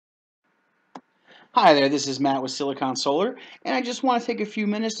Hi there, this is Matt with Silicon Solar, and I just want to take a few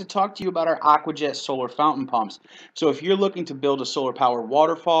minutes to talk to you about our AquaJet solar fountain pumps. So if you're looking to build a solar powered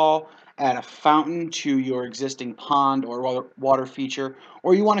waterfall, add a fountain to your existing pond or water feature,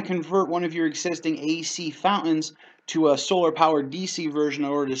 or you want to convert one of your existing AC fountains to a solar powered DC version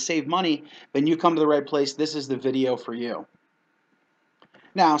in order to save money, then you come to the right place. This is the video for you.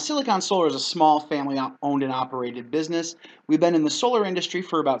 Now, Silicon Solar is a small family owned and operated business. We've been in the solar industry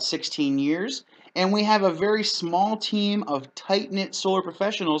for about 16 years, and we have a very small team of tight knit solar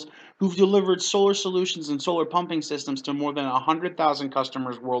professionals who've delivered solar solutions and solar pumping systems to more than 100,000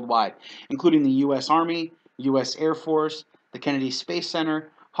 customers worldwide, including the U.S. Army, U.S. Air Force, the Kennedy Space Center,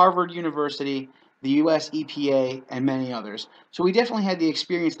 Harvard University, the U.S. EPA, and many others. So we definitely had the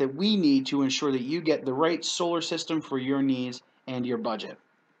experience that we need to ensure that you get the right solar system for your needs and your budget.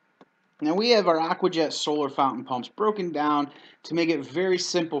 Now we have our AquaJet solar fountain pumps broken down to make it very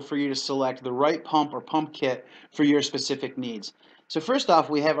simple for you to select the right pump or pump kit for your specific needs. So first off,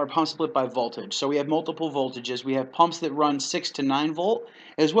 we have our pump split by voltage. So we have multiple voltages. We have pumps that run 6 to 9 volt,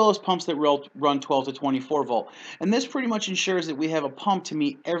 as well as pumps that run 12 to 24 volt. And this pretty much ensures that we have a pump to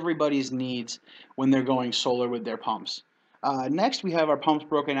meet everybody's needs when they're going solar with their pumps. Next, we have our pumps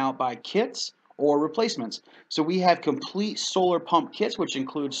broken out by kits or replacements. So we have complete solar pump kits, which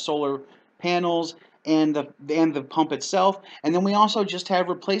include solar panels and the pump itself. And then we also just have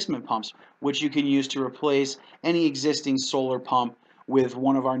replacement pumps, which you can use to replace any existing solar pump with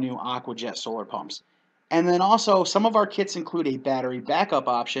one of our new AquaJet solar pumps. And then also some of our kits include a battery backup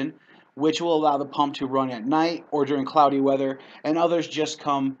option, which will allow the pump to run at night or during cloudy weather, and others just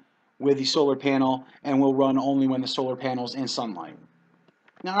come with the solar panel and will run only when the solar panel is in sunlight.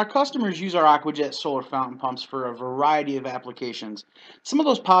 Now, our customers use our AquaJet solar fountain pumps for a variety of applications. Some of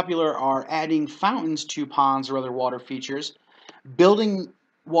those popular are adding fountains to ponds or other water features, building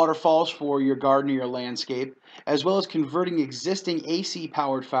waterfalls for your garden or your landscape, as well as converting existing AC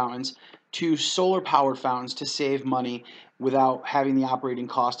powered fountains to solar powered fountains to save money without having the operating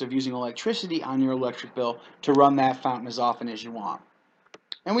cost of using electricity on your electric bill to run that fountain as often as you want.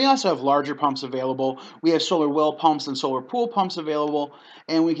 And we also have larger pumps available. We have solar well pumps and solar pool pumps available,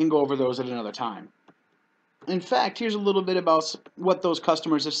 and we can go over those at another time. In fact, here's a little bit about what those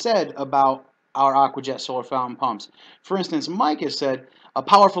customers have said about our AquaJet solar fountain pumps. For instance, Mike has said, a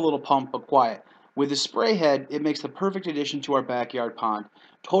powerful little pump, but quiet. With the spray head, it makes the perfect addition to our backyard pond.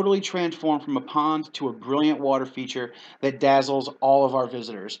 Totally transformed from a pond to a brilliant water feature that dazzles all of our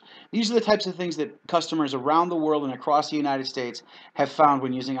visitors. These are the types of things that customers around the world and across the United States have found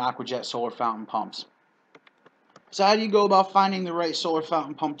when using AquaJet solar fountain pumps. So how do you go about finding the right solar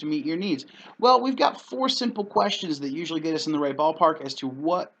fountain pump to meet your needs? Well, we've got four simple questions that usually get us in the right ballpark as to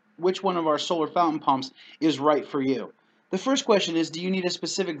which one of our solar fountain pumps is right for you. The first question is, do you need a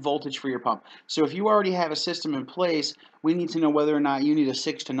specific voltage for your pump? So if you already have a system in place, we need to know whether or not you need a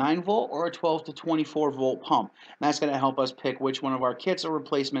 6 to 9 volt or a 12 to 24 volt pump. And that's going to help us pick which one of our kits or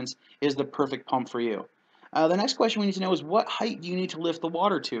replacements is the perfect pump for you. The next question we need to know is, what height do you need to lift the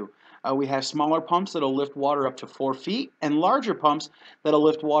water to? We have smaller pumps that'll lift water up to 4 feet and larger pumps that'll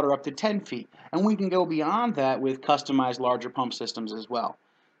lift water up to 10 feet. And we can go beyond that with customized larger pump systems as well.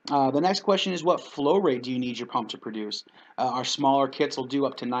 The next question is, what flow rate do you need your pump to produce? Our smaller kits will do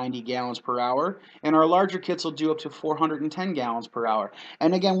up to 90 gallons per hour, and our larger kits will do up to 410 gallons per hour.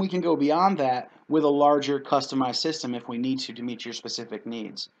 And again, we can go beyond that with a larger customized system if we need to meet your specific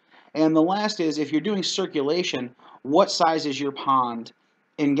needs. And the last is, if you're doing circulation, what size is your pond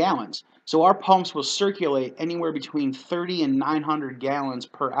in gallons? So our pumps will circulate anywhere between 30 and 900 gallons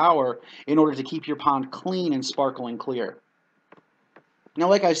per hour in order to keep your pond clean and sparkling clear. Now,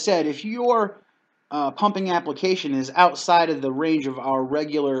 like I said, if your pumping application is outside of the range of our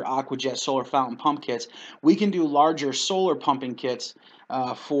regular AquaJet solar fountain pump kits, we can do larger solar pumping kits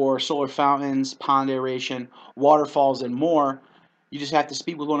for solar fountains, pond aeration, waterfalls, and more. You just have to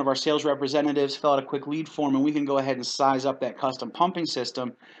speak with one of our sales representatives, fill out a quick lead form, and we can go ahead and size up that custom pumping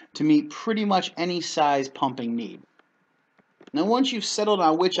system to meet pretty much any size pumping need. Now, once you've settled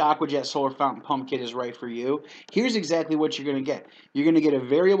on which AquaJet solar fountain pump kit is right for you, here's exactly what you're going to get. You're going to get a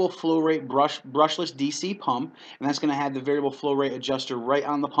variable flow rate brushless DC pump, and that's going to have the variable flow rate adjuster right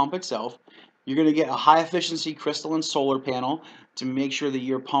on the pump itself. You're going to get a high efficiency crystalline solar panel to make sure that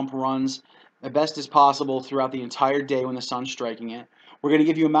your pump runs the best as possible throughout the entire day when the sun's striking it. We're going to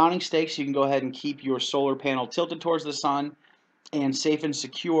give you a mounting stake so you can go ahead and keep your solar panel tilted towards the sun and safe and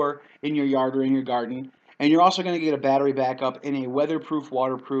secure in your yard or in your garden. And you're also going to get a battery backup in a weatherproof,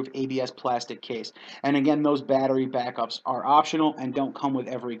 waterproof ABS plastic case. And again, those battery backups are optional and don't come with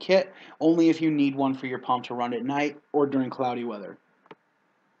every kit, only if you need one for your pump to run at night or during cloudy weather.